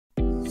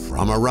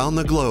from around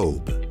the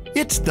globe.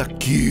 It's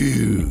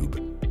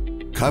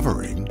theCUBE,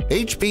 covering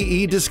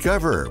HPE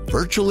Discover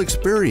Virtual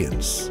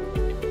Experience.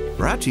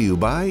 Brought to you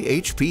by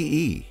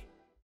HPE.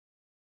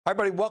 Hi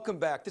everybody, welcome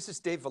back. This is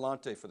Dave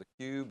Vellante for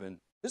theCUBE, and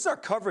this is our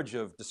coverage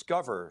of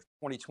Discover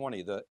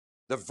 2020, the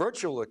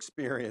virtual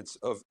experience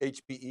of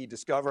HPE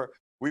Discover.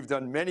 We've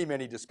done many,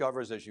 many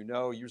Discovers, as you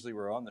know. Usually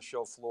we're on the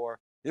show floor.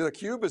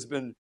 theCUBE has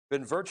been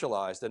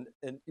virtualized, and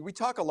we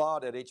talk a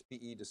lot at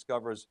HPE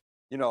Discovers,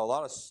 a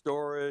lot of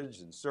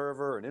storage and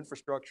server and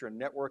infrastructure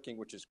and networking,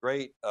 which is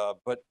great,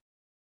 but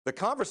the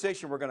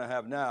conversation we're going to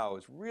have now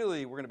is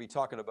really, we're going to be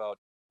talking about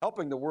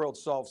helping the world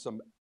solve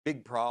some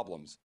big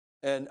problems.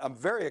 And I'm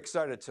very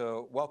excited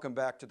to welcome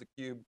back to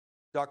theCUBE,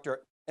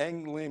 Dr.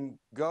 Eng Lim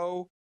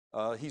Goh.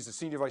 He's the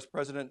Senior Vice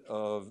President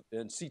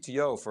and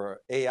CTO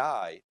for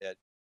AI at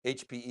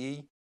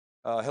HPE.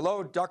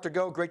 Hello, Dr.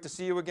 Goh, great to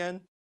see you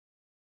again.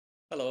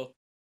 Hello,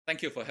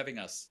 thank you for having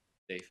us,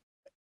 Dave.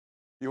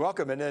 You're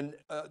welcome. And then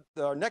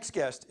our next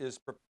guest is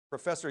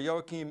Professor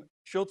Joachim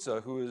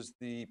Schultze, who is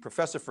the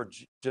Professor for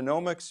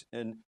Genomics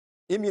and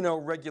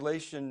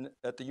Immunoregulation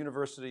at the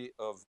University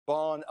of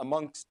Bonn,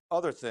 amongst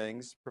other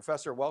things.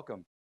 Professor,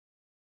 welcome.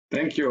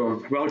 Thank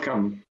you,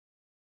 welcome.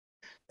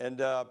 And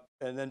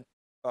then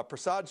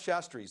Prasad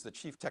Shastry is the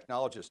Chief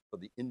Technologist for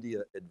the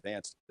India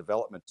Advanced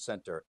Development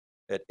Center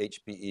at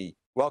HPE.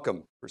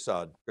 Welcome,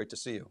 Prasad, great to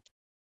see you.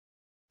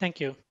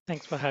 Thank you,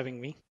 thanks for having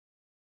me.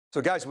 So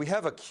guys, we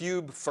have a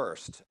CUBE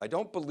first. I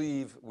don't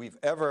believe we've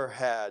ever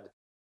had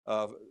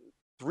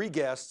 3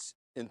 guests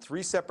in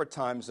 3 separate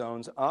time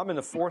zones. I'm in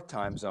the 4th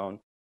time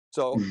zone.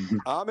 So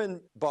I'm in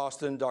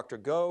Boston, Dr.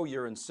 Goh,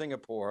 you're in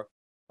Singapore.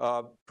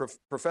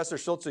 Professor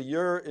Schultze,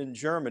 you're in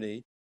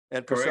Germany,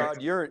 and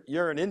Prasad,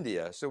 you're in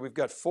India. So we've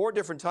got 4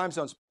 different time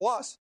zones,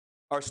 plus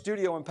our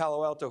studio in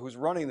Palo Alto who's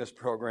running this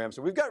program.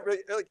 So we've got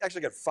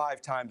actually got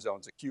 5 time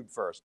zones, a CUBE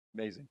first,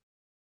 amazing.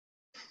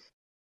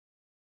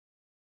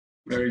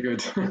 Very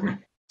good.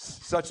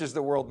 Such is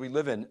the world we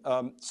live in.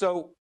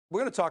 So we're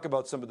going to talk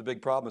about some of the big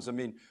problems. I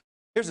mean,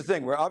 here's the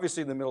thing, we're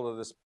obviously in the middle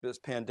of this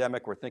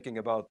pandemic. We're thinking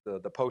about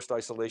the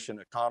post-isolation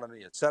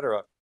economy, et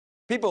cetera.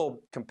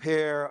 People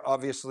compare,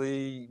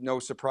 obviously, no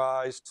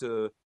surprise,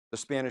 to the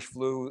Spanish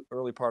flu,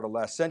 early part of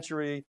last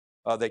century.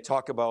 They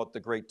talk about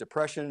the Great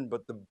Depression,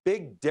 but the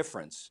big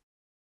difference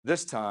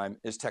this time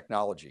is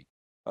technology.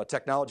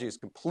 Technology has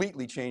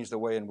completely changed the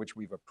way in which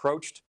we've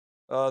approached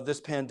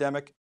this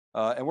pandemic,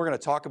 and we're going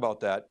to talk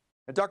about that.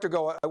 And Dr.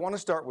 Goh, I want to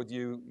start with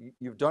you.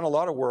 You've done a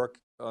lot of work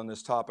on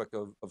this topic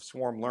of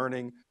swarm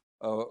learning.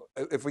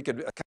 If we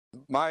could,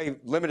 my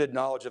limited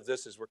knowledge of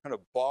this is we're kind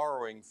of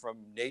borrowing from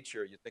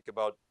nature. You think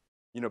about,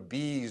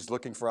 bees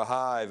looking for a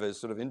hive as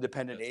sort of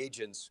independent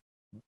agents,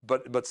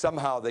 but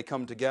somehow they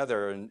come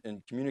together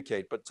and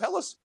communicate. But tell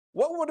us,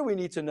 what do we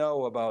need to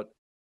know about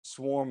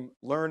swarm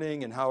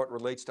learning and how it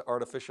relates to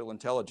artificial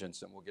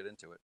intelligence? And we'll get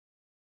into it.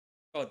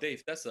 Oh,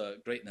 Dave, that's a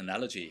great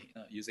analogy,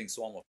 using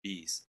swarm of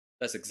bees.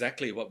 That's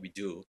exactly what we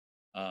do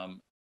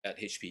at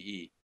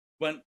HPE.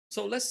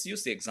 So let's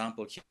use the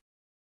example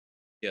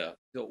here.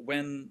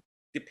 When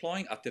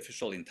deploying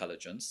artificial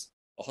intelligence,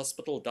 a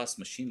hospital does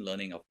machine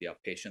learning of their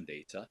patient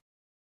data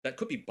that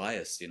could be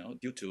biased,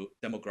 due to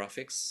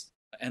demographics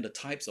and the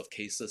types of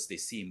cases they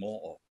see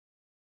more of.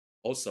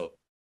 Also,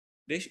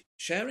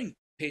 sharing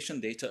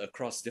patient data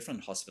across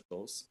different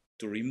hospitals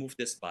to remove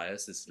this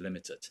bias is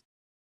limited,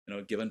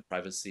 given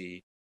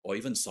privacy or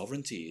even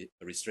sovereignty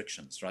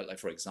restrictions, right? Like,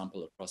 for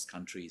example, across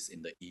countries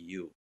in the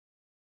EU.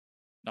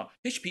 Now,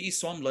 HPE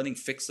Swarm Learning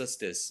fixes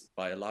this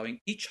by allowing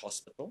each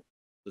hospital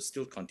to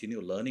still continue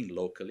learning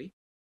locally,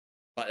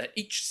 but at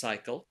each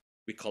cycle,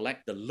 we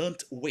collect the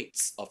learned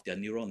weights of their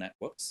neural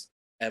networks,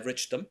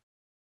 average them,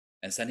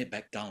 and send it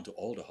back down to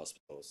all the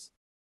hospitals.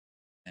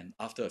 And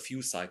after a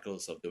few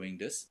cycles of doing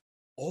this,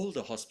 all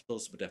the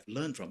hospitals would have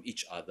learned from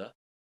each other,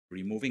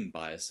 removing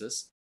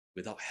biases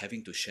without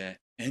having to share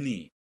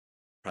any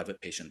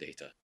private patient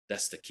data.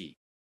 That's the key.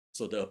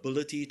 So the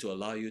ability to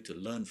allow you to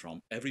learn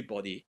from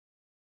everybody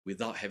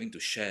without having to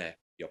share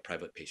your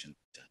private patient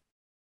data.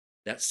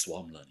 That's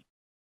swarm learning.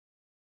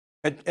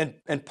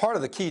 And part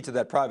of the key to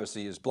that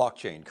privacy is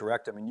blockchain,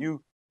 correct? I mean,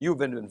 you've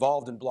been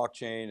involved in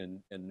blockchain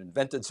and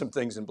invented some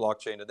things in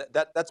blockchain.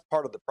 That's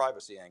part of the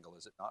privacy angle,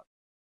 is it not?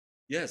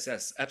 Yes,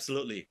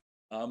 absolutely.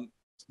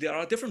 There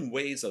are different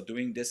ways of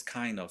doing this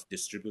kind of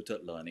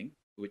distributed learning,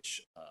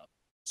 which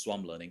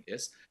swarm learning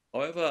is.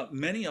 However,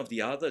 many of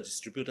the other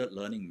distributed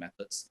learning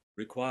methods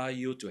require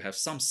you to have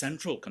some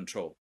central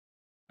control.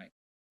 Right?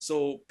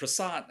 So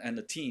Prasad and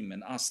the team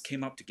and us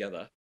came up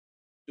together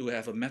to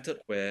have a method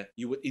where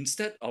you would,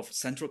 instead of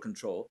central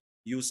control,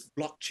 use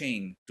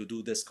blockchain to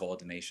do this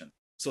coordination.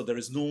 So there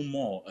is no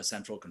more a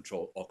central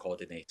control or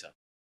coordinator.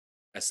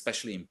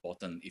 Especially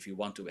important if you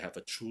want to have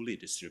a truly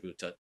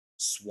distributed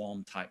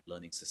swarm type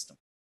learning system.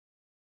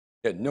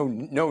 Yeah,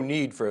 no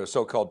need for a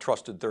so-called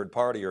trusted third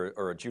party or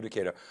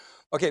adjudicator.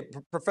 Okay,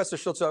 Professor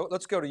Schultze,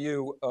 let's go to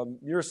you.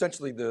 You're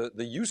essentially the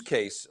use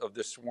case of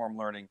this swarm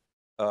learning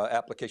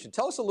application.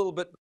 Tell us a little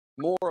bit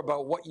more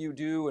about what you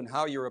do and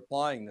how you're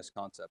applying this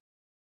concept.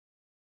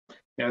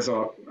 Yeah,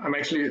 so I'm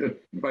actually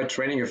by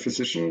training a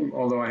physician,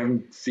 although I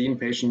haven't seen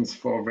patients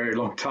for a very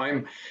long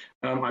time.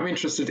 I'm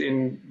interested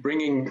in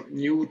bringing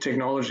new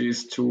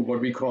technologies to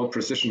what we call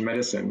precision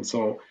medicine.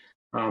 So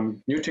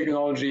new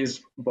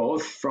technologies,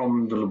 both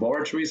from the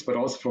laboratories, but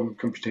also from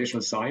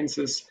computational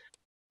sciences,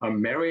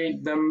 marry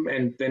them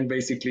and then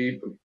basically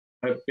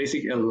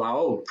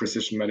allow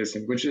precision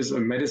medicine, which is a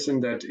medicine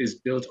that is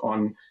built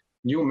on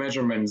new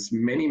measurements,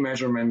 many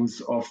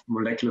measurements of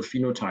molecular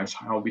phenotypes,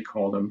 how we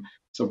call them.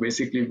 So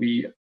basically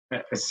we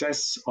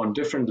assess on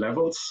different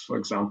levels, for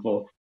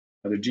example,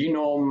 the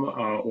genome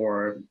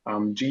or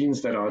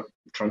genes that are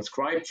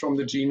transcribed from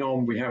the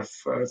genome. We have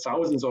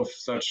thousands of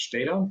such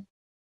data,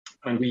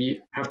 and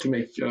we have to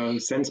make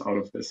sense out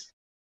of this.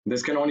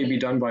 This can only be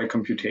done by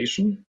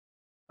computation.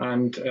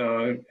 And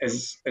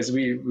as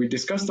we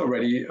discussed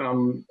already,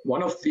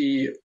 one of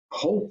the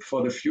hope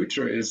for the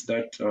future is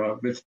that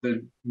with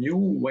the new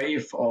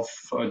wave of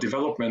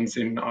developments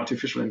in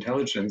artificial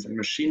intelligence and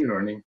machine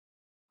learning,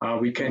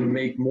 we can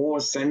make more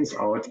sense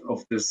out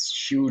of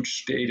this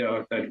huge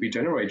data that we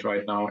generate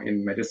right now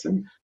in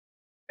medicine.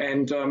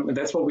 And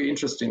that's what we're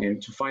interested in,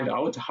 to find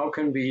out how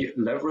can we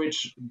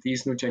leverage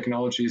these new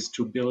technologies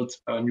to build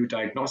new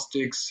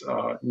diagnostics,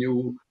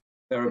 new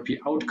therapy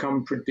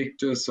outcome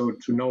predictors, so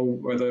to know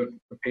whether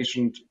a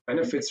patient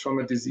benefits from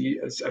a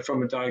disease,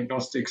 from a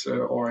diagnostics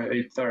or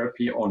a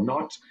therapy or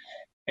not.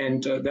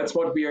 And that's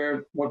what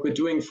we're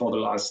doing for the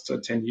last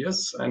 10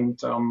 years. And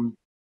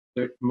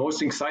the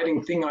most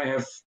exciting thing I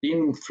have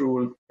been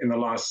through in the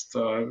last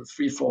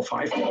 3, 4,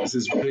 5 years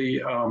is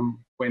really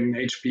when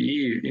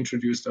HPE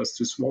introduced us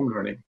to swarm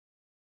learning.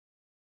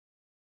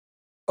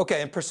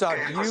 Okay, and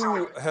Prasad,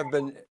 you have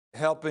been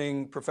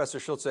helping Professor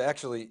Schultze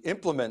actually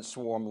implement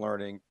swarm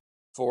learning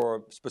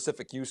for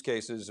specific use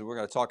cases. We're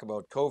going to talk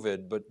about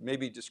COVID, but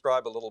maybe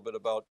describe a little bit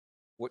about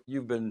what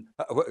you've been,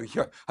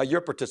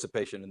 your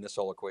participation in this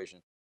whole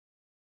equation.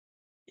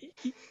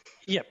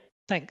 Yep,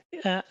 thank.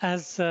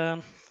 As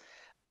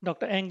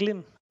Dr. Eng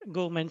Lim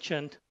Goh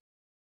mentioned,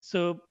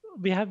 so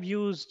we have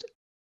used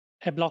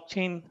a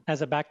blockchain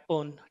as a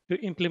backbone to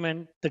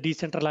implement the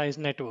decentralized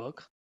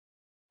network.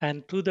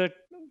 And through that,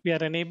 we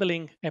are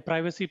enabling a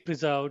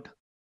privacy-preserved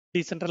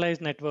decentralized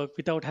network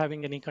without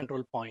having any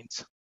control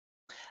points.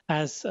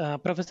 As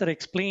Professor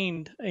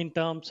explained in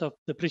terms of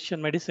the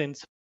precision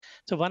medicines,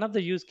 so one of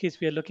the use cases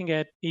we are looking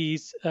at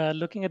is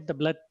looking at the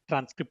blood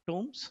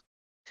transcriptomes.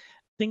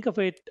 Think of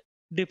it,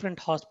 different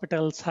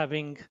hospitals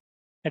having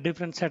a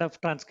different set of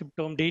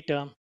transcriptome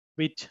data,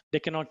 which they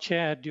cannot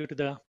share due to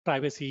the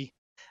privacy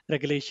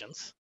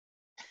regulations.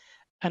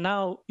 And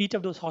now each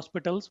of those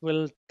hospitals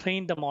will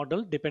train the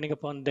model depending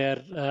upon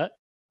their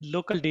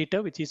local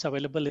data, which is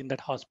available in that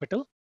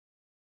hospital,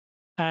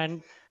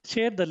 and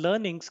share the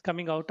learnings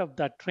coming out of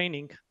that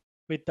training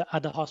with the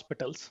other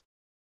hospitals.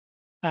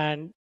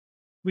 And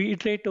we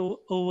iterate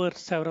over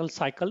several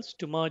cycles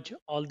to merge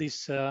all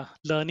these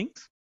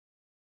learnings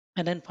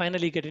and then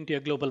finally get into a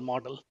global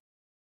model.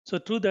 So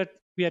through that,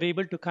 we are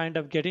able to kind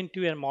of get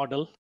into a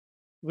model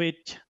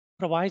which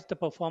provides the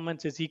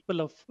performance is equal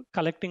of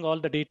collecting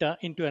all the data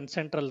into a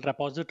central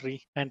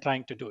repository and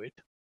trying to do it.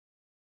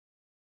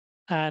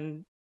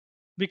 And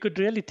we could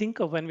really think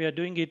of when we are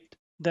doing it,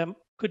 there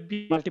could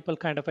be multiple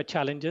kind of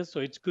challenges.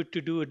 So it's good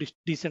to do a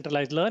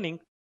decentralized learning,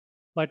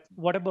 but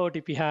what about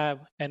if we have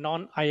a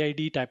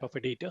non-IID type of a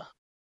data?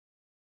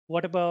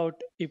 What about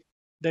if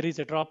there is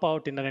a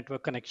dropout in the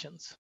network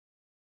connections?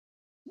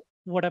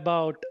 What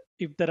about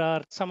if there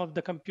are some of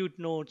the compute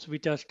nodes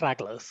which are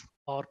stragglers,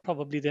 or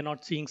probably they're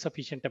not seeing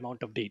sufficient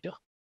amount of data?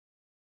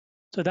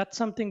 So that's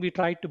something we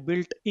try to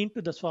build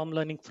into the swarm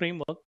learning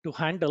framework to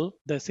handle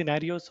the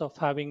scenarios of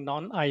having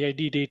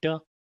non-IID data,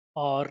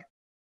 or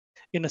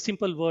in a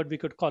simple word, we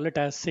could call it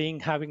as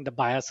saying having the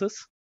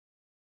biases.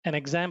 An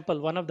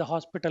example, one of the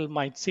hospital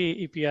might say,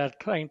 if we are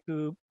trying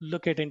to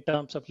look at in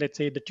terms of, let's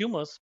say, the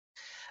tumors,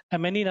 a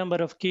many number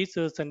of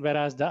cases, and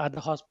whereas the other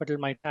hospital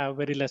might have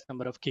very less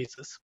number of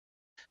cases.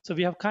 So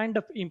we have kind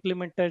of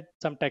implemented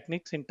some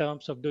techniques in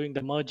terms of doing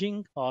the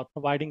merging or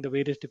providing the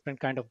various different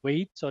kind of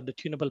weights or the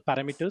tunable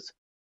parameters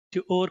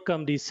to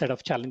overcome these set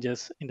of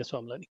challenges in the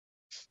swarm learning.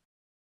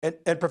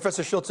 And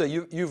Professor Schultze,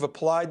 you've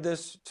applied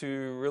this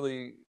to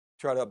really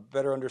try to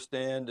better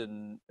understand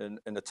and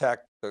attack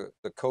the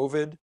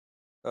COVID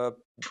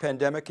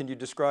pandemic. Can you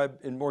describe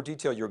in more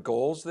detail your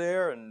goals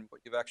there and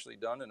what you've actually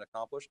done and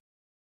accomplished?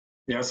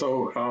 Yeah,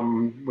 so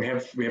we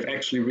have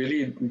actually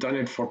really done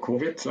it for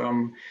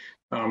COVID.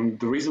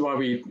 The reason why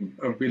we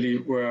really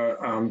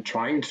were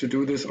trying to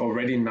do this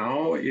already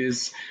now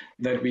is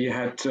that we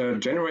had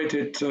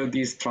generated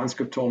these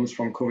transcriptomes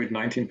from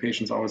COVID-19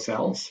 patients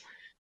ourselves.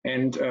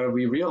 And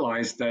we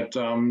realized that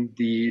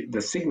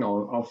the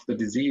signal of the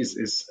disease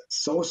is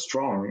so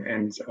strong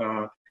and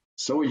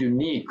so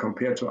unique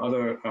compared to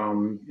other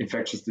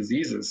infectious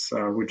diseases,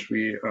 which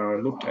we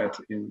looked at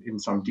in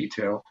some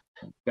detail,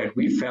 that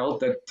we felt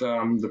that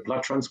the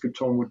blood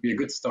transcriptome would be a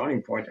good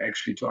starting point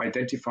actually to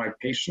identify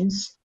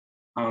patients,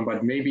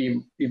 but maybe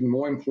even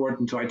more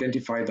important to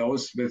identify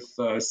those with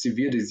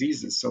severe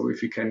diseases. So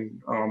if we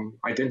can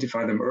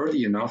identify them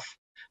early enough,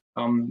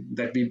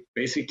 that we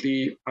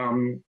basically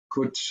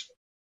could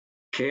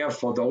care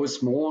for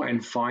those more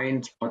and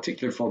find,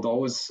 particularly for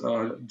those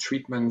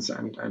treatments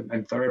and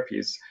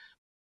therapies.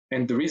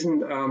 And the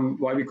reason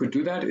why we could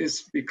do that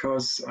is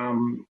because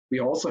we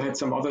also had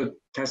some other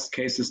test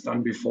cases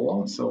done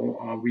before.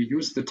 So we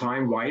used the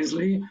time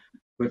wisely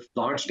with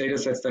large data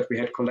sets that we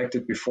had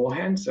collected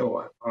beforehand.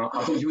 So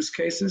other use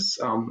cases,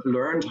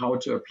 learned how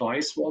to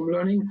apply swarm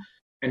learning.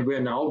 And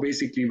we're now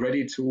basically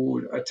ready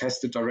to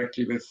test it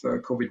directly with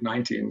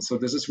COVID-19. So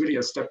this is really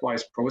a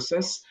stepwise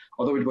process.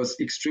 Although it was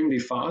extremely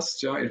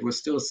fast, it was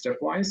still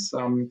stepwise.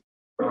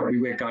 We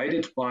were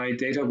guided by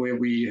data where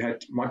we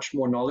had much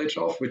more knowledge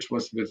of, which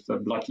was with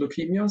blood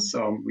leukemias.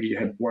 We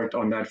had worked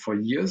on that for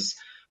years.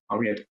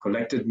 We had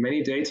collected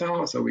many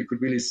data, so we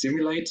could really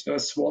simulate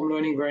swarm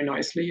learning very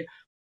nicely.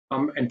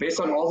 And based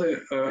on all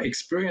the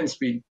experience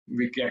we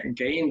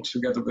gained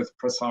together with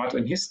Prasad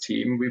and his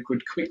team, we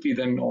could quickly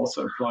then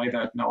also apply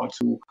that now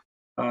to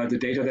the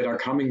data that are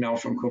coming now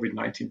from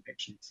COVID-19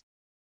 patients.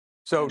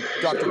 So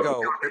Dr.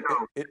 Goh,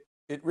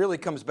 it really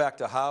comes back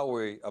to how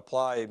we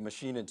apply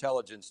machine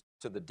intelligence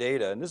to the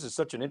data. And this is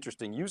such an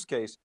interesting use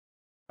case.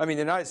 I mean,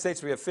 in the United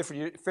States, we have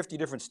 50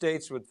 different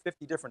states with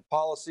 50 different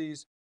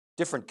policies,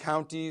 different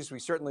counties. We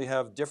certainly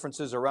have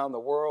differences around the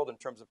world in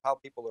terms of how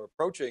people are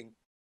approaching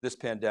this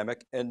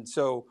pandemic. And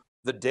so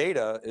the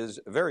data is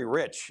very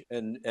rich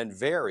and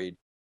varied.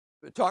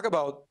 Talk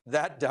about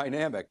that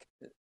dynamic.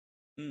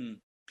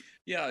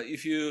 Yeah,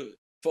 if you,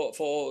 for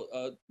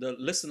the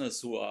listeners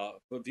for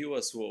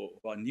viewers who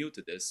are new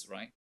to this,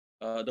 right?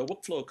 The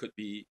workflow could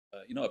be,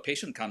 a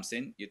patient comes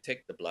in, you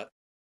take the blood,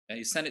 and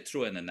you send it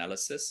through an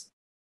analysis.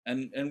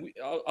 And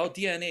our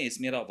DNA is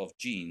made up of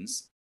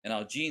genes, and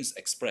our genes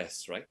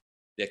express, right?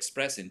 They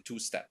express in 2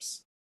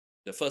 steps.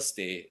 The first,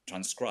 they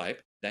transcribe,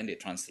 then they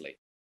translate.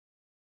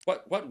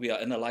 What we are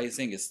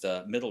analyzing is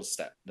the middle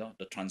step,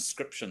 the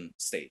transcription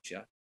stage,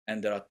 yeah?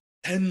 And there are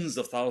tens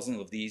of thousands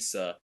of these,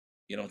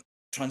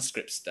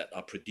 transcripts that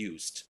are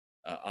produced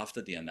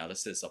after the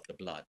analysis of the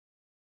blood.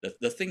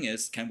 The thing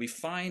is, can we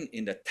find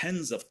in the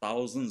tens of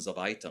thousands of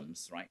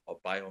items, right, or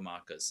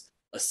biomarkers,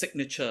 a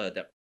signature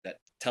that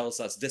tells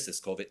us this is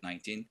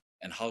COVID-19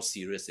 and how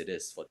serious it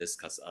is for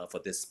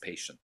this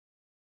patient,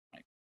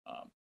 right?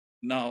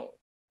 Now,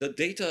 the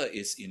data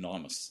is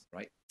enormous,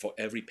 right, for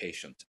every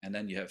patient. And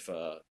then you have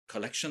a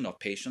collection of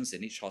patients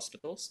in each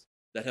hospitals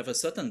that have a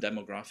certain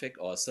demographic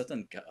or a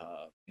certain,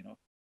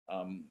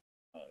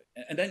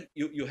 and then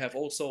you have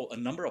also a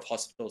number of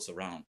hospitals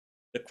around.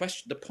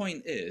 The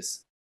point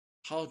is,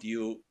 how do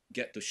you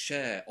get to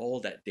share all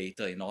that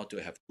data in order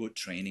to have good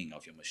training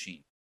of your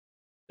machine?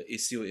 The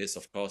issue is,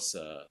 of course,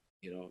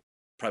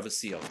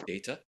 privacy of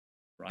data,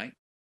 right?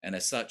 And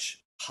as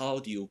such, how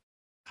do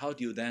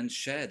you then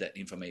share that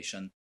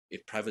information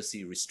if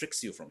privacy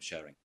restricts you from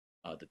sharing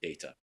the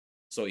data?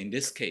 So in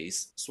this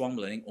case, swarm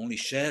learning only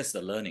shares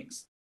the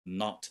learnings,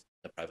 not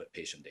the private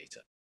patient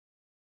data.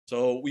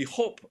 So we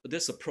hope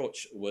this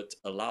approach would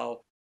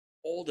allow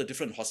all the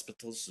different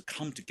hospitals to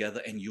come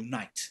together and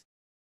unite,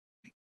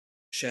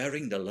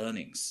 sharing the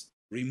learnings,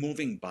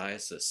 removing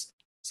biases,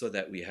 so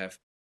that we have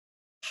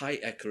high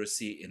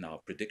accuracy in our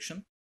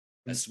prediction,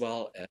 as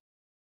well as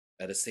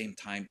at the same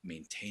time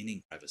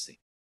maintaining privacy.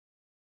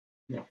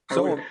 Yeah. I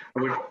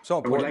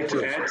would like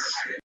to add,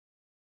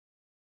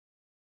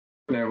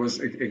 that was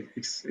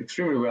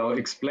extremely well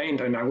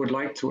explained, and I would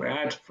like to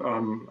add,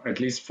 at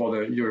least for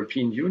the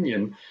European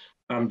Union,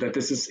 that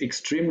this is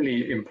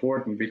extremely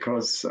important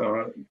because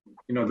the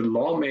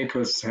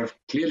lawmakers have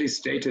clearly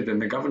stated in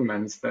the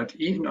governments that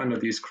even under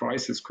these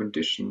crisis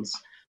conditions,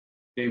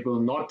 they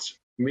will not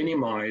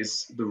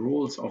minimize the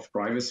rules of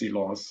privacy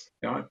laws.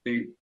 Yeah,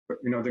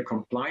 the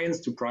compliance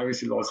to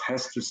privacy laws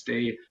has to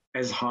stay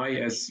as high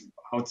as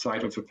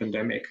outside of a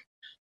pandemic.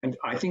 And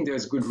I think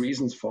there's good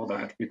reasons for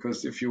that,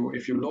 because if you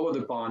lower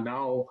the bar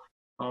now,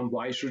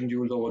 why shouldn't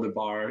you lower the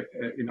bar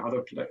in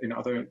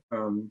other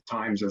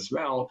times as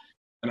well?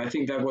 And I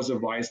think that was a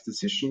wise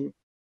decision.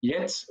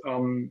 Yet,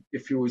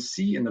 if you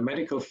see in the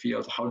medical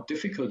field how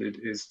difficult it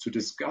is to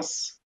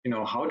discuss,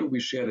 how do we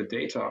share the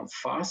data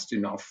fast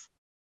enough,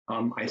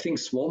 I think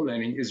swarm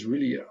learning is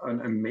really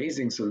an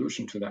amazing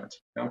solution to that,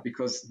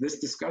 because this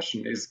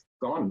discussion is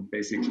gone,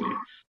 basically.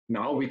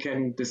 Now we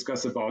can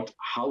discuss about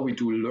how we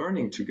do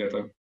learning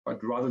together,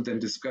 but rather than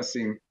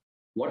discussing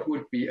what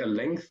would be a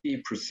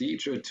lengthy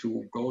procedure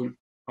to go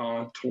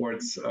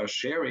towards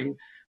sharing,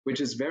 which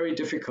is very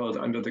difficult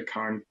under the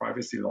current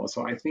privacy law.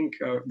 So I think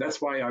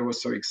that's why I was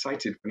so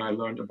excited when I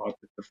learned about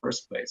it in the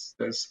first place.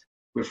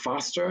 We're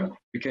faster,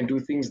 we can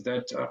do things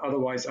that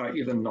otherwise are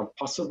either not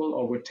possible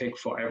or would take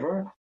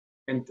forever.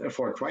 And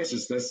for a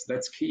crisis,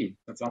 that's key.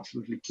 That's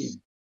absolutely key.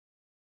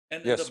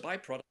 And yes. The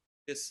byproduct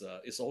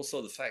is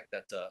also the fact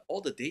that all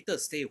the data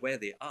stay where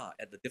they are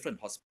at the different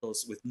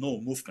hospitals with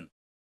no movement.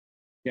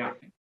 Yeah.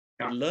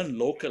 Learn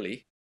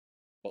locally,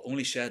 but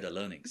only share the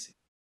learnings.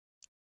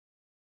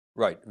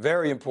 Right,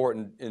 very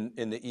important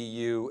in the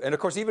EU. And of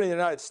course, even in the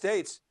United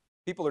States,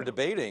 people are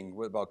debating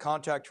about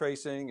contact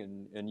tracing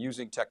and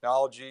using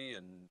technology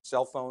and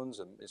cell phones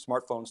and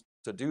smartphones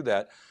to do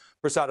that.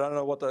 Prasad, I don't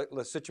know what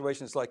the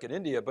situation is like in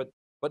India, but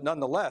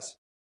nonetheless,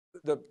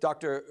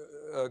 Dr.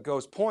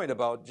 Goh's point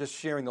about just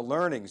sharing the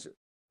learnings,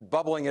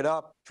 bubbling it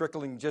up,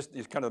 trickling just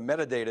these kind of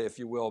metadata, if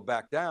you will,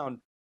 back down,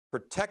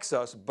 protects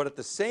us, but at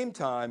the same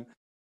time,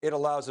 it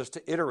allows us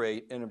to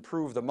iterate and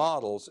improve the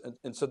models.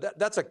 And so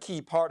that's a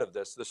key part of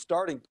this. The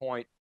starting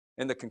point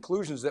and the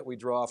conclusions that we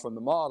draw from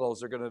the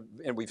models are going to,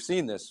 and we've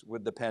seen this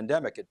with the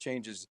pandemic, it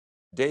changes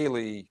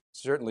daily,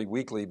 certainly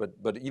weekly,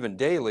 but even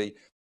daily.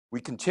 We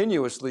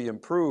continuously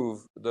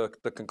improve the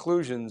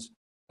conclusions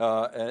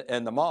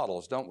and the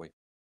models, don't we?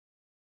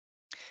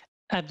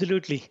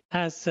 Absolutely.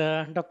 As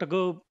Dr.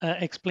 Goh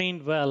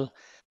explained well,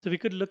 so we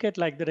could look at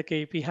like that,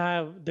 okay, if we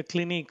have the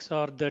clinics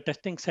or the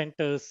testing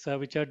centers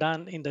which are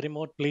done in the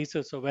remote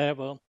places or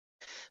wherever,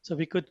 so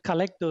we could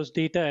collect those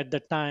data at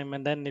that time,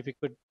 and then if we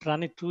could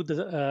run it through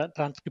the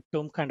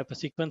transcriptome kind of a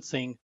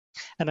sequencing,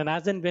 and then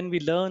as and when we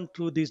learn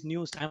through these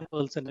new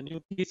samples and the new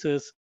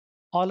cases,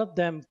 all of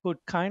them could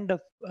kind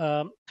of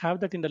have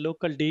that in the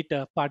local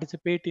data,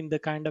 participate in the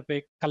kind of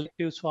a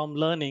collective swarm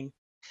learning,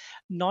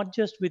 not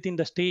just within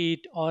the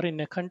state or in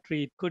a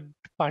country. It could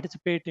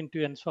participate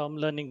into and swarm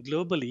learning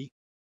globally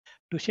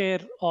to share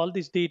all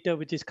this data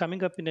which is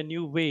coming up in a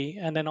new way,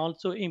 and then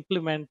also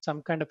implement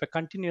some kind of a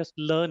continuous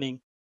learning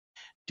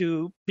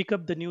to pick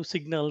up the new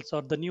signals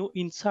or the new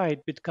insight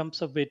which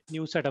comes up with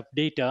new set of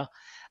data,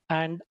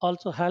 and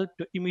also help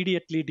to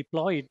immediately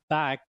deploy it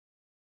back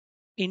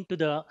into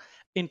the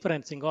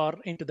inferencing or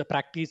into the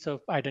practice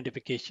of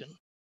identification.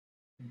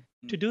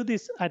 To do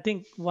this, I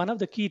think one of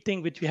the key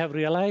things which we have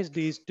realized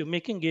is to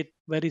making it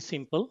very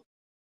simple.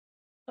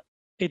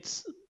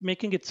 It's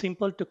making it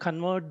simple to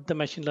convert the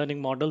machine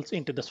learning models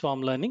into the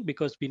swarm learning,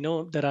 because we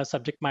know there are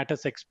subject matter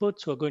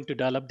experts who are going to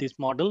develop these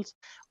models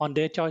on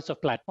their choice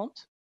of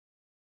platforms,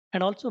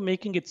 and also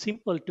making it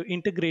simple to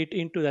integrate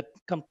into that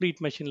complete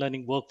machine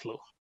learning workflow.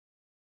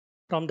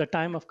 From the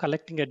time of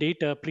collecting a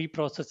data,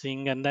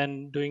 pre-processing, and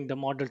then doing the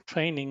model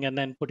training, and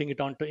then putting it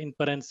onto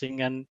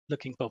inferencing and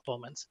looking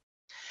performance.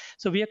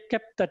 So we have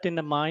kept that in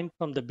mind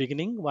from the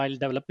beginning while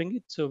developing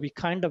it. So we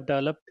kind of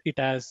developed it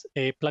as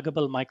a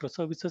pluggable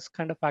microservices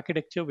kind of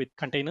architecture with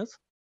containers.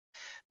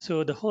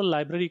 So the whole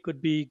library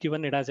could be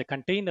given it as a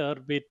container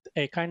with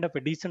a kind of a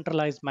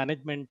decentralized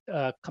management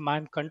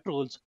command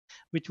controls,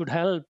 which would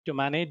help to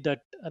manage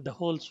that the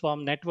whole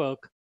swarm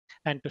network,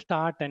 and to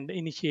start and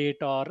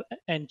initiate or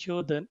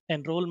ensure the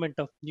enrollment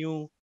of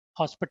new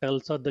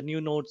hospitals or the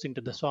new nodes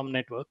into the swarm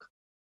network.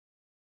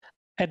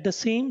 At the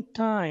same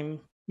time,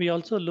 we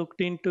also looked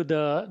into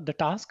the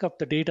task of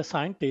the data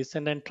scientists,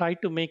 and then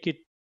tried to make it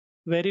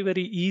very,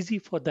 very easy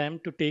for them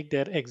to take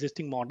their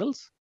existing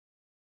models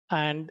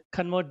and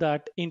convert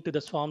that into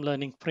the swarm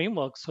learning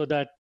framework, so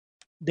that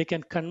they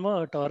can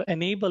convert or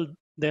enable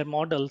their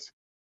models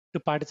to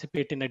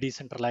participate in a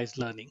decentralized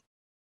learning.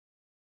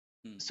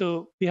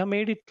 So we have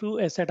made it through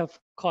a set of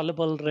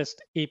callable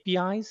REST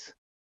APIs.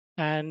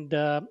 And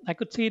I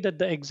could say that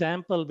the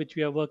example which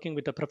we are working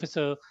with a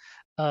professor,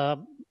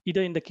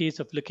 either in the case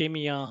of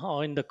leukemia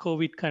or in the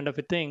COVID kind of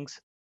things,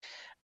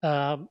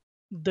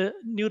 the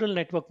neural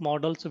network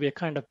model, so we are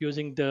kind of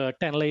using the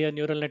 10-layer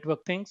neural network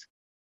things,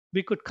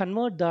 we could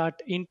convert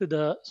that into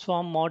the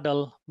swarm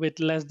model with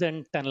less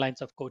than 10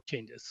 lines of code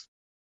changes.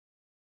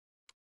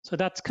 So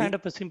that's kind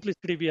of a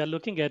simplicity we are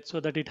looking at,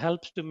 so that it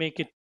helps to make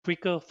it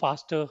quicker,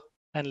 faster,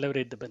 and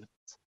leverage the benefits.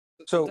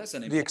 So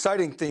the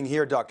exciting thing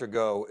here, Dr.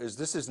 Goh, is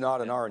this is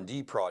not an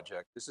R&D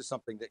project. This is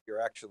something that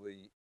you're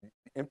actually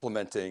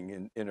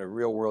implementing in a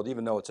real world,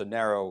 even though it's a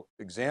narrow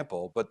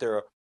example, but there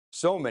are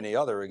so many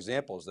other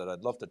examples that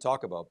I'd love to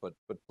talk about, but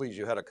please,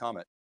 you had a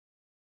comment.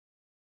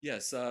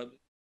 Yes, the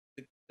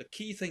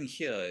key thing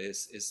here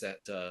is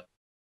that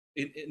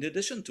in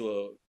addition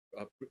to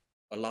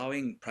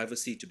allowing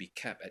privacy to be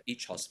kept at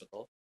each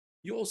hospital,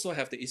 you also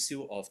have the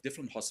issue of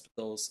different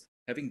hospitals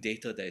having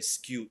data that is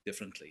skewed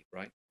differently,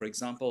 right? For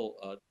example,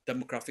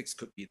 demographics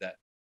could be that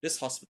this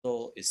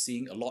hospital is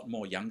seeing a lot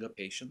more younger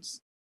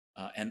patients,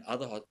 and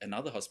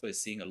another hospital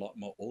is seeing a lot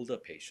more older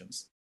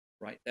patients,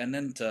 right? And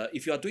then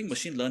if you are doing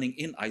machine learning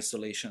in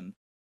isolation,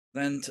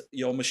 then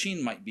your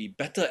machine might be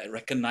better at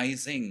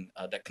recognizing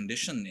that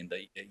condition in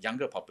the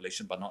younger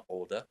population, but not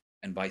older,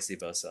 and vice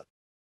versa.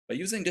 By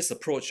using this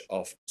approach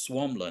of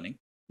swarm learning,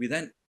 we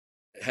then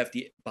have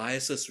the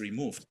biases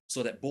removed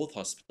so that both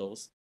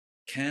hospitals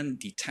can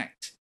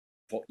detect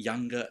for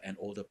younger and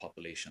older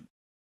population,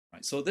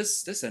 right? So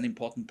this is an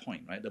important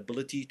point, right? The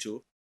ability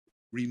to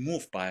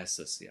remove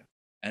biases here.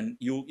 And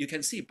you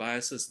can see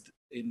biases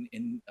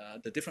in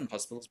the different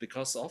hospitals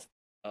because of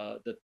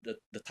the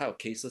type of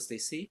cases they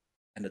see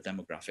and the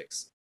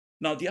demographics.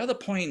 Now, the other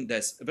point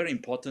that's very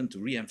important to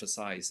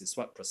re-emphasize is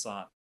what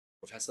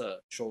Professor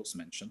Schultze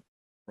mentioned,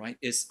 right?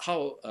 Is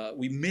how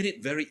we made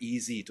it very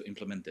easy to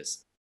implement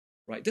this,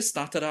 right? This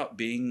started out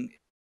being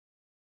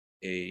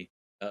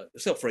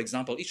so for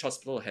example, each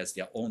hospital has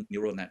their own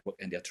neural network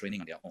and they're training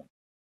on their own.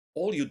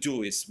 All you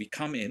do is we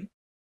come in,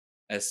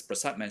 as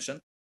Prasad mentioned,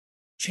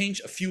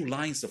 change a few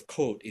lines of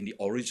code in the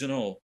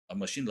original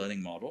machine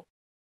learning model,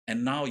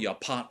 and now you're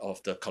part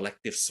of the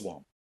collective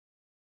swarm.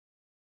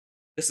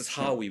 This is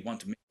how we want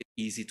to make it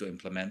easy to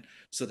implement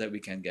so that we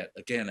can get,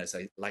 again, as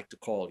I like to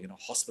call,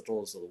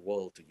 hospitals of the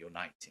world to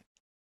unite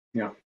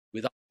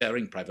without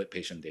sharing private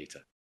patient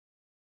data.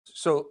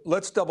 So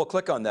let's double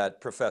click on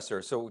that,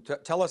 Professor. So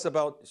tell us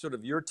about sort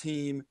of your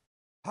team,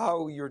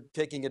 how you're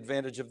taking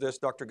advantage of this.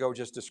 Dr. Goh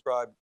just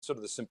described sort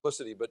of the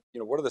simplicity, but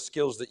what are the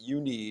skills that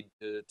you need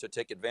to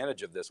take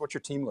advantage of this? What's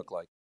your team look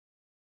like?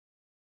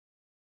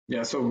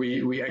 Yeah, so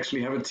we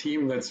actually have a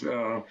team that's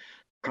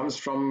comes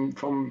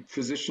from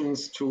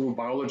physicians to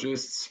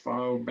biologists,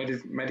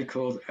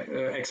 medical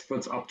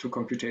experts up to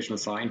computational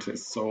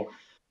scientists. So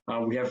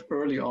we have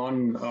early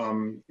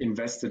on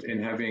invested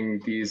in having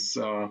these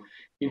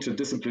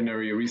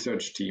interdisciplinary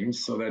research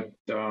teams so that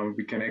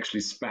we can actually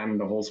span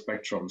the whole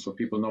spectrum. So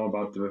people know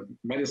about the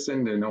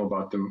medicine, they know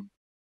about the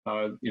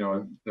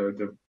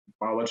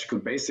biological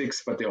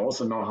basics, but they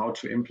also know how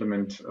to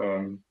implement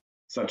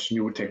such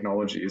new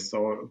technologies.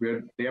 So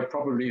they are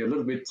probably a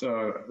little bit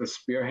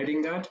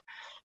spearheading that.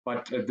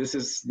 But this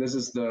is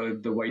the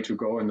way to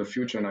go in the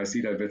future, and I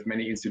see that with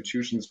many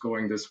institutions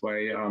going this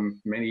way.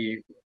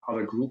 Many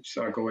other groups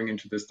are going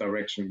into this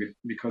direction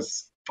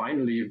because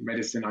finally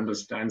medicine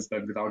understands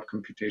that without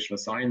computational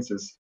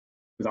sciences,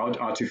 without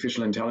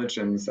artificial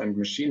intelligence and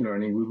machine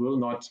learning, we will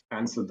not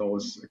answer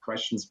those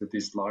questions with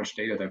this large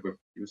data that we're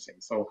producing.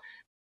 So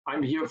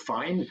I'm here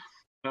fine.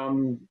 But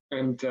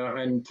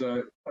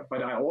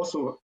I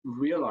also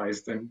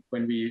realized that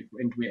when we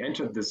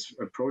entered this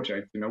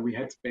project, we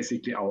had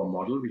basically our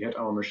model, we had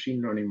our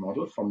machine learning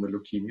model from the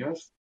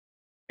leukemias,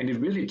 and it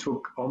really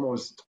took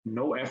almost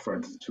no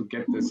effort to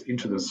get this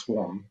into the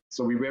swarm.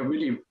 So we were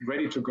really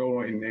ready to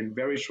go in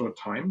very short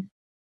time.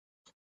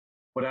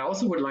 What I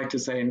also would like to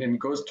say, and then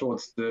goes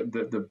towards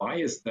the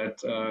bias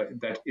that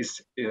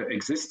is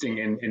existing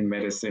in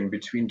medicine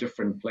between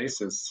different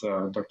places.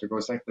 Dr.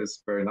 Goh said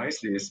this very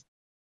nicely.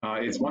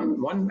 It's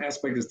one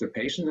aspect is the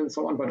patient and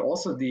so on, but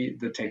also the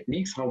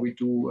techniques, how we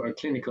do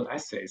clinical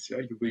assays.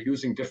 Yeah? We're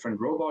using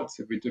different robots,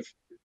 we're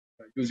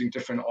using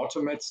different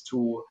automates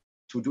to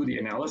do the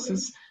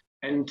analysis.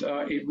 And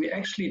we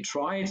actually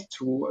tried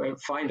to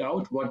find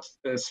out what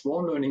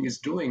swarm learning is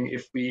doing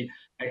if we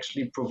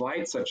actually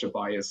provide such a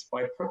bias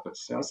by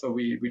purpose. Yeah? So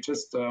we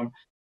just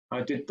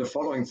did the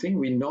following thing.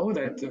 We know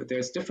that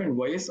there's different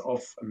ways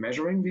of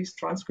measuring these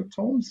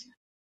transcriptomes.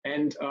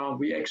 And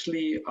we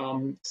actually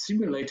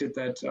simulated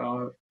that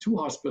two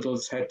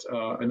hospitals had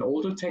an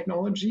older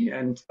technology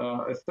and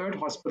a third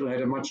hospital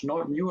had a much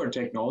newer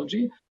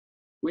technology,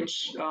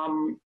 which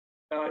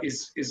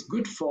is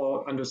good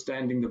for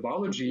understanding the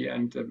biology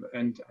and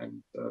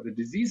the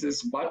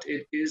diseases, but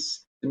the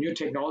new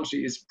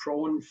technology is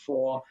prone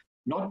for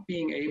not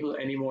being able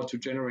anymore to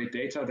generate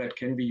data that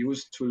can be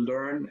used to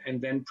learn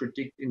and then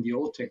predict in the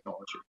old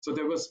technology. So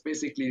there was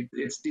basically,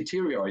 it's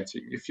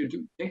deteriorating. If you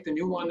take the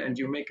new one and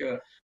you make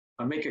a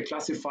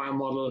classifier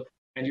model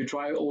and you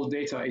try old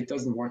data, it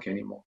doesn't work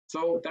anymore.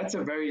 So that's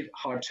a very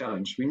hard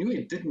challenge. We knew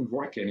it didn't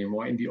work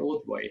anymore in the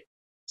old way.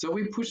 So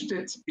we pushed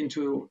it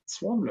into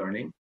swarm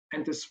learning,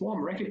 and the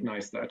swarm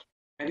recognized that,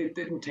 and it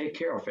didn't take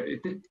care of it.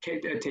 It didn't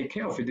take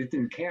care of it. It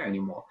didn't care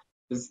anymore.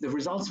 The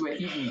results were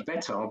even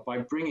better by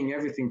bringing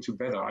everything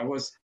together. I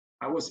was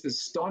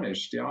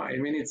astonished. Yeah, I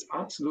mean, it's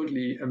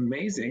absolutely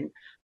amazing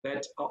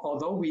that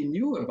although we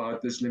knew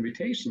about these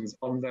limitations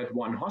on that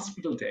one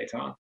hospital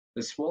data,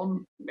 the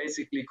swarm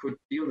basically could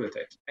deal with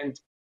it. And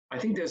I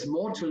think there's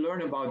more to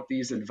learn about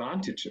these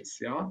advantages.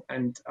 Yeah,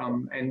 and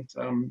I'm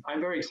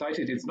very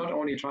excited. It's not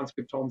only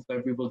transcriptomes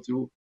that we will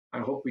do. I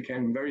hope we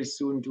can very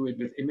soon do it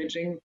with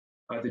imaging.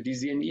 The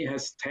DZNE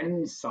has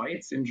 10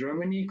 sites in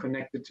Germany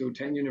connected to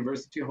 10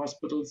 university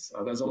hospitals.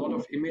 There's a lot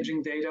of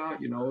imaging data,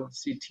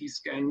 CT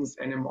scans,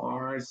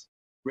 NMRs,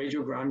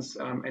 radiograms,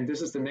 and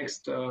this is the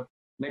next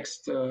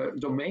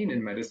domain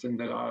in medicine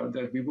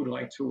that we would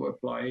like to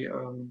apply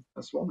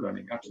swarm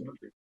learning.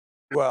 Absolutely.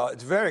 Well,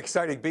 it's very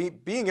exciting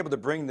being able to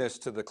bring this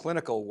to the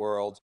clinical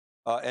world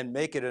and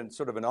make it in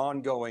sort of an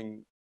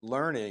ongoing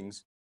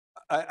learnings.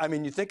 I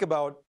mean, you think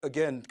about,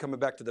 again, coming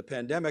back to the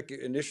pandemic,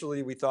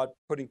 initially we thought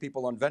putting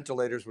people on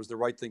ventilators was the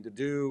right thing to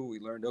do. We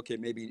learned, okay,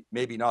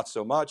 maybe not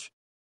so much.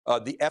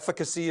 The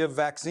efficacy of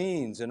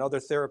vaccines and other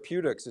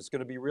therapeutics, it's going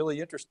to be really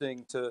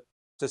interesting to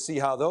see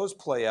how those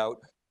play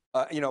out.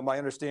 My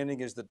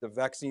understanding is that the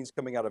vaccines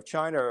coming out of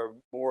China are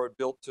more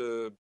built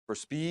for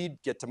speed,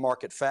 get to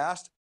market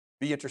fast.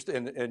 Be interested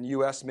in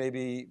US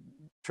maybe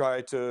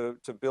try to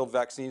build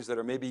vaccines that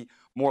are maybe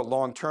more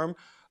long-term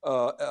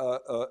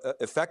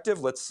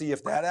effective. Let's see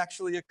if that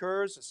actually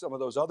occurs. Some of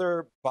those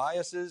other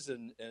biases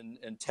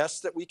and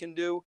tests that we can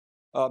do.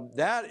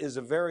 That is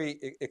a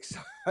very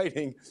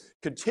exciting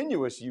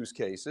continuous use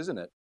case, isn't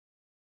it?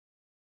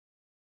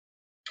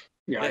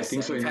 Yeah, yes, I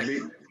think so.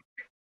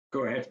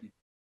 Go ahead.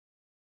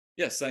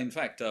 Yes, in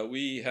fact,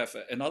 we have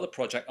another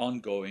project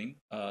ongoing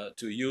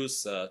to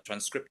use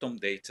transcriptome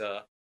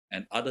data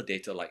and other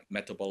data like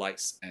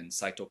metabolites and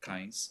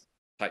cytokines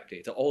type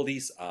data. All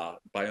these are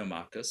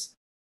biomarkers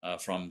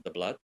from the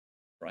blood,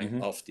 right,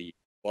 of the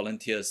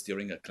volunteers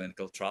during a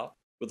clinical trial.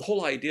 With the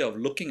whole idea of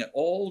looking at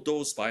all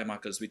those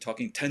biomarkers, we're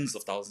talking tens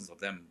of thousands of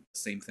them,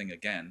 same thing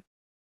again,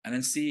 and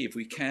then see if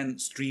we can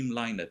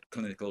streamline the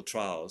clinical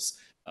trials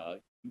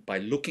by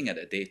looking at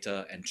the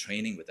data and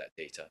training with that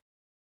data.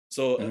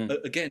 So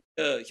again,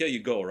 here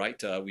you go,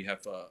 right? We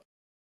have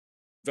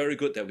very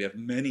good that we have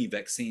many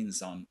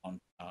vaccines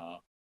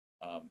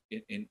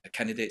in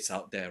candidates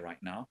out there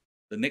right now.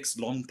 The next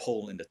long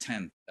pole in the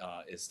tent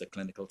is the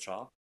clinical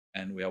trial,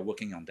 and we are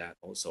working on that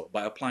also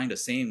by applying the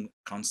same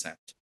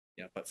concept,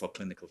 yeah, but for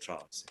clinical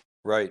trials.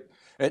 Right,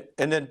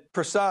 and then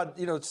Prasad,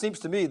 it seems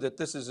to me that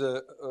this is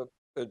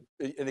an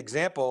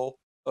example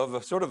of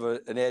a sort of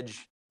an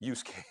edge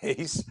use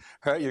case,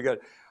 right? You got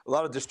a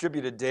lot of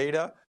distributed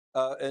data,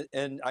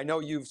 and I know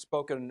you've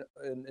spoken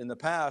in the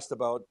past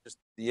about just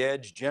the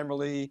edge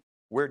generally,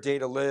 where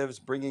data lives,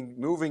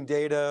 moving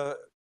data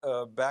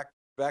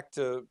back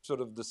to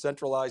sort of the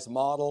centralized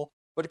model.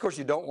 But of course,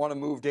 you don't want to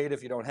move data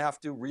if you don't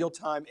have to.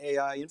 Real-time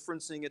AI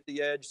inferencing at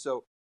the edge.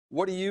 So,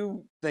 what are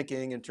you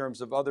thinking in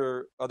terms of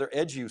other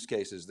edge use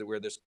cases where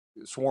this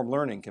swarm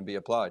learning can be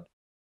applied?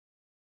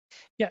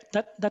 Yeah,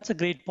 that's a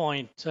great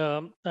point.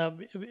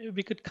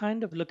 We could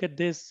kind of look at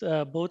this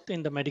both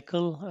in the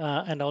medical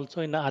and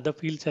also in the other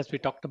fields as we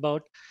talked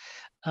about.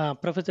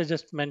 Professor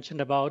just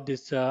mentioned about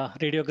this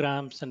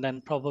radiograms and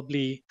then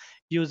probably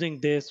using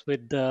this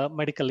with the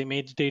medical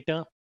image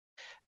data.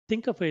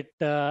 Think of it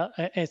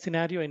a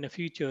scenario in the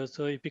future.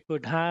 So if we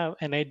could have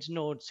an edge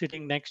node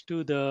sitting next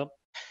to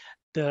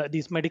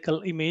these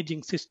medical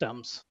imaging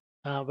systems,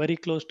 very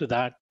close to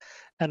that,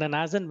 and then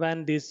as and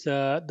when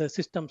the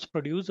systems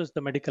produces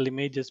the medical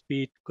images,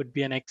 could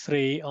be an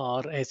X-ray or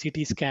a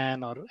CT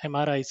scan or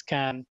MRI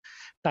scan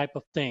type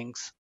of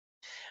things.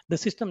 The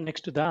system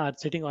next to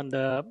that, sitting on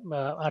the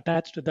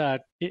attached to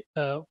that,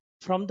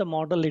 from the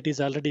model it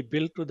is already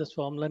built to the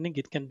swarm learning.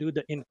 It can do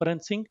the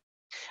inferencing.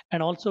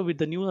 And also with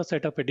the newer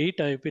set of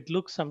data, if it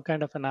looks some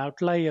kind of an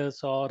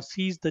outliers or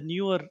sees the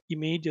newer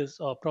images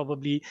or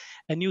probably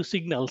a new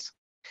signals,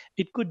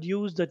 it could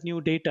use that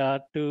new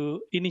data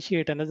to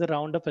initiate another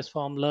round of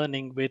swarm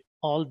learning with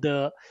all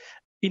the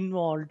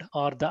involved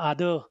or the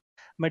other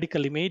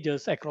medical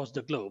images across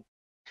the globe.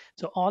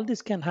 So all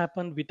this can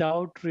happen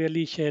without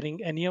really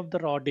sharing any of the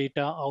raw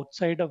data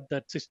outside of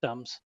that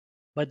systems,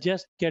 but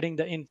just getting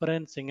the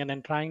inferencing and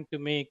then trying to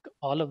make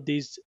all of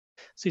these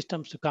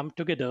systems to come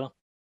together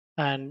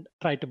and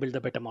try to build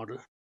a better model.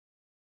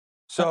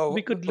 So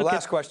we could the look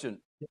last at, question,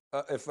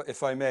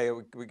 if I may,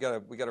 we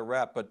got to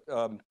wrap. But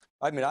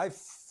I mean, I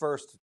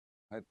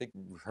think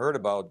heard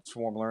about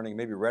swarm learning,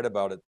 maybe read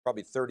about it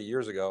probably 30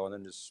 years ago, and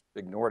then just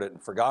ignored it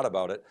and forgot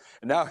about it.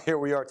 And now here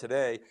we are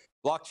today.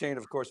 Blockchain,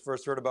 of course,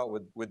 first heard about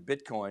with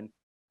Bitcoin,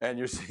 and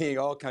you're seeing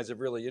all kinds of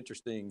really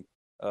interesting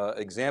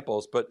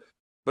examples. But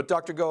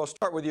Dr. Goh, I'll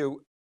start with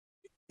you.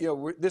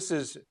 This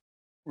is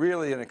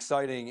really an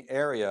exciting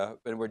area,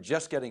 and we're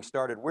just getting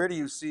started. Where do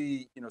you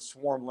see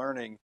swarm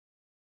learning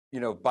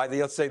by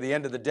let's say the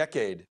end of the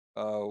decade?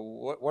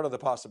 What are the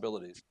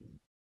possibilities?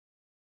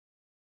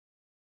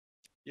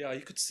 Yeah,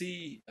 you could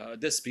see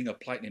this being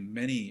applied in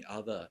many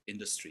other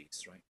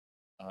industries,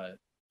 right?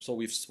 So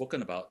we've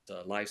spoken about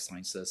life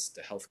sciences,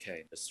 the healthcare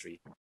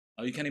industry.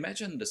 You can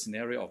imagine the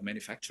scenario of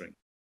manufacturing,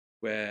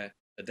 where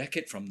a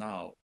decade from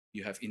now,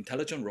 you have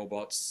intelligent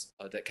robots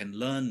that can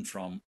learn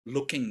from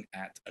looking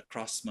at a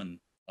craftsman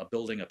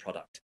building a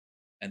product,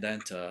 and then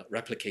to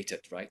replicate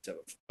it, right?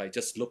 By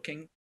just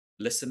looking,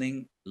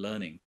 listening,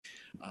 learning.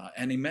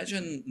 And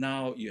imagine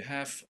now you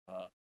have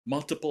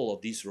multiple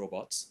of these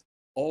robots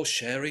all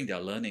sharing their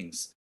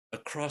learnings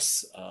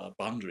across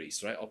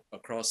boundaries, right?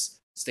 Across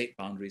state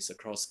boundaries,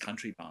 across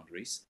country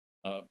boundaries,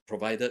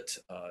 provided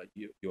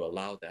you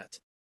allow that,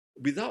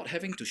 without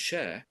having to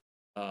share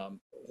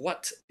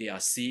what they are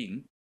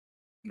seeing,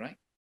 right?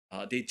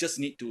 They just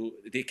need to,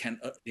 they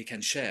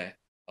can share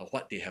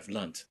what they have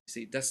learned.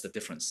 See, that's the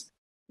difference.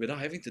 Without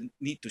having to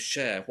need to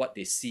share what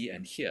they see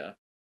and hear,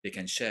 they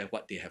can share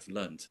what they have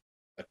learned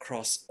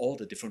across all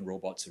the different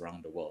robots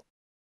around the world,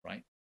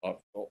 right?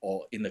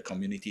 Or in the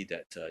community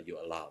that you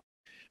allow.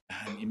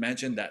 And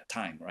imagine that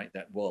time, right?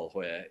 That world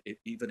where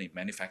even in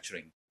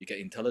manufacturing, you get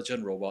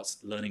intelligent robots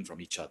learning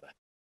from each other.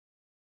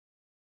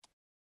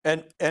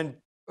 And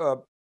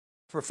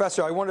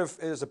Professor, I wonder if,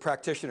 as a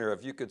practitioner,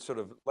 if you could sort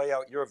of lay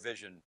out your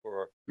vision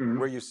for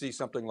where you see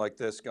something like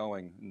this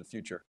going in the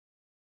future.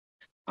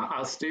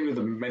 I'll stay with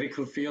the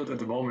medical field at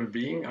the moment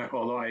being,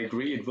 although I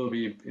agree it will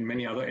be in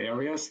many other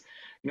areas.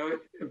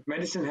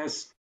 Medicine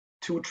has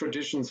two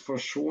traditions for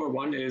sure.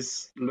 One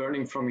is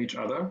learning from each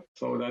other.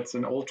 So that's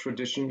an old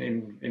tradition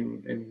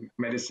in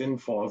medicine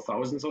for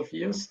thousands of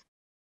years.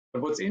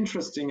 But what's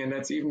interesting, and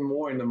that's even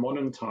more in the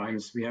modern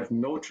times, we have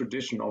no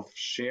tradition of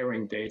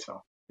sharing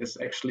data. There's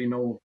actually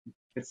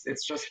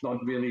it's just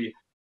not really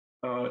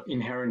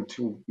inherent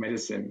to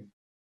medicine.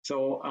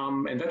 So,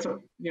 and that's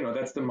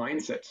that's the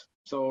mindset.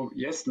 So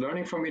yes,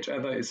 learning from each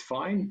other is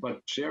fine, but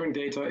sharing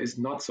data is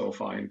not so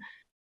fine.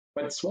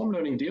 But swarm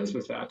learning deals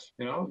with that.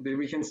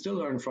 We can still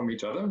learn from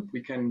each other.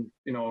 We can,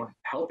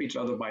 help each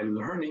other by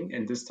learning,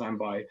 and this time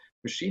by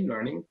machine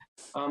learning.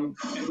 And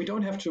we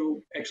don't have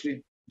to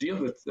actually deal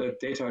with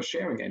data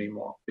sharing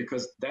anymore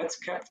because that's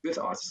kept with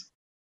us.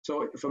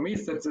 So for me,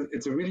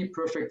 it's a really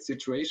perfect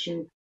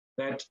situation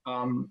that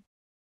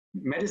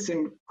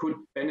medicine could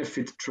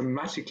benefit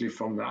dramatically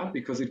from that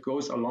because it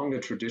goes along the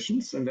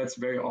traditions, and that's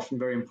very often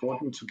very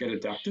important to get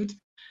adapted.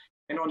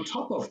 And on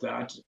top of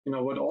that,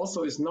 what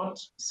also is not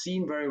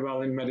seen very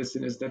well in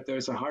medicine is that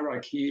there's a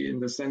hierarchy in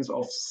the sense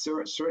of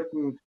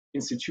certain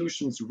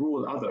institutions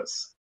rule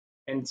others.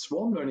 And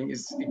swarm learning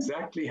is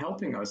exactly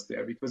helping us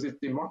there because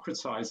it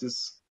democratizes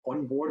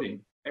onboarding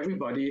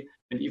everybody.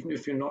 And even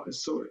if you're not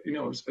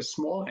a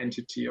small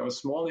entity or a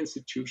small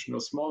institution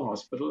or small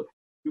hospital,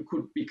 you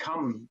could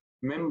become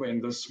member in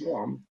the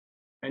swarm,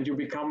 and you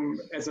become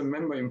as a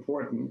member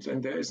important,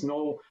 and there is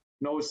no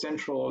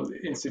central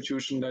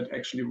institution that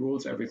actually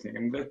rules everything.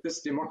 And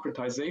this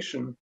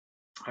democratization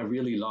I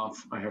really love,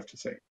 I have to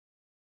say.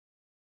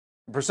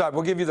 Prasad,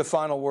 we'll give you the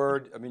final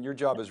word. I mean, your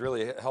job is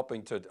really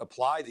helping to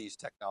apply these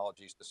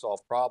technologies to solve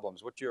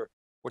problems. What's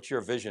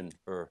your vision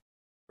for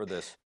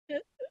this?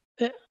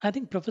 I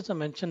think Professor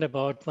mentioned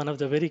about one of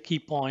the very key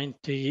points.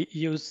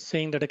 He was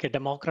saying that a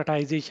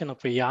democratization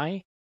of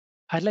AI.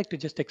 I'd like to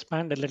just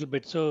expand a little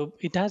bit. So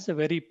it has a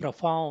very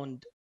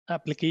profound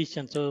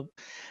application. So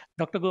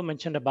Dr. Goh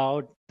mentioned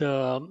about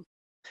the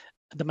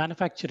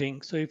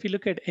manufacturing. So if you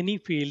look at any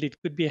field, it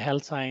could be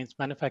health science,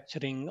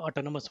 manufacturing,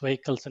 autonomous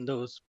vehicles, and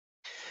those.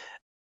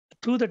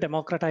 Through the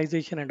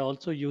democratization and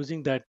also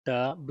using that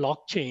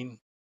blockchain,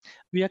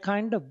 we are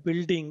kind of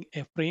building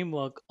a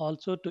framework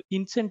also to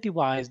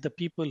incentivize the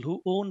people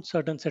who own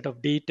certain set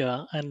of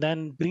data and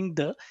then bring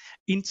the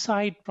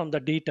insight from the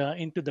data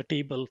into the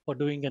table for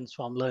doing and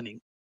swarm learning.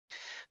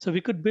 So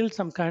we could build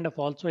some kind of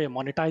also a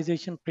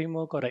monetization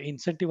framework or an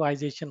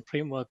incentivization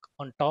framework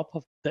on top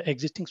of the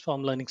existing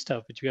swarm learning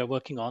stuff, which we are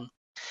working on,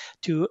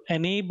 to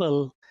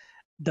enable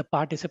the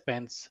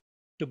participants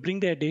to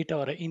bring their data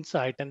or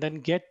insight and then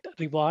get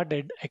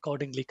rewarded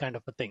accordingly, kind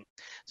of a thing.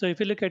 So if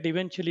you look at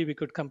eventually, we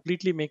could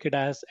completely make it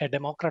as a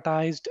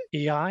democratized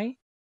AI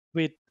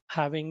with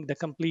having the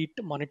complete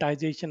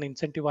monetization,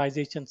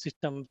 incentivization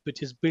system,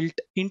 which is built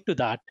into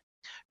that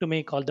to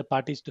make all the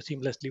parties to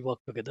seamlessly work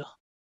together.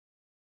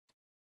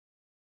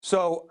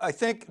 So I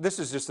think this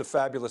is just a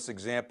fabulous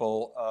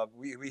example.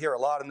 We hear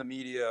a lot in the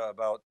media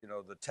about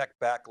the tech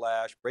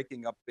backlash,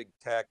 breaking up big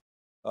tech,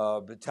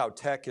 but how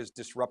tech has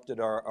disrupted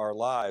our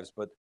lives.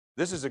 But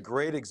this is a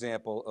great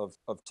example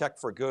of tech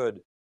for good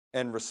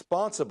and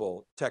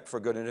responsible tech for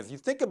good. And if you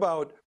think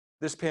about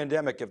this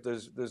pandemic, if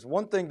there's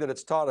one thing that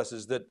it's taught us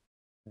is that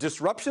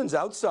disruptions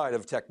outside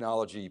of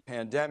technology,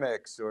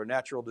 pandemics or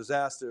natural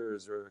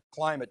disasters or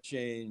climate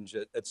change,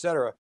 et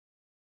cetera,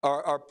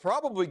 are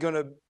probably going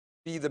to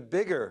be the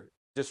bigger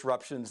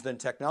disruptions than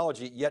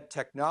technology, yet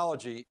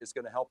technology is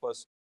going to help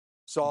us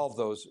solve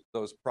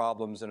those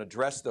problems and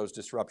address those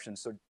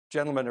disruptions. So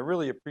gentlemen, I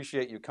really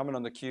appreciate you coming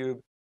on theCUBE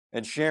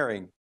and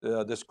sharing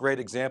this great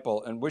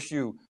example, and wish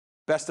you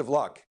best of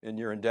luck in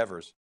your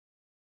endeavors.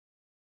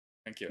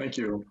 Thank you. Thank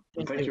you.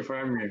 Thank you for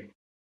having me.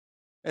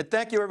 And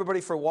thank you everybody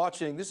for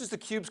watching. This is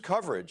theCUBE's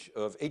coverage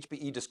of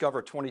HPE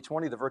Discover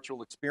 2020, the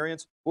virtual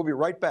experience. We'll be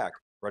right back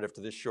right after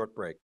this short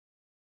break.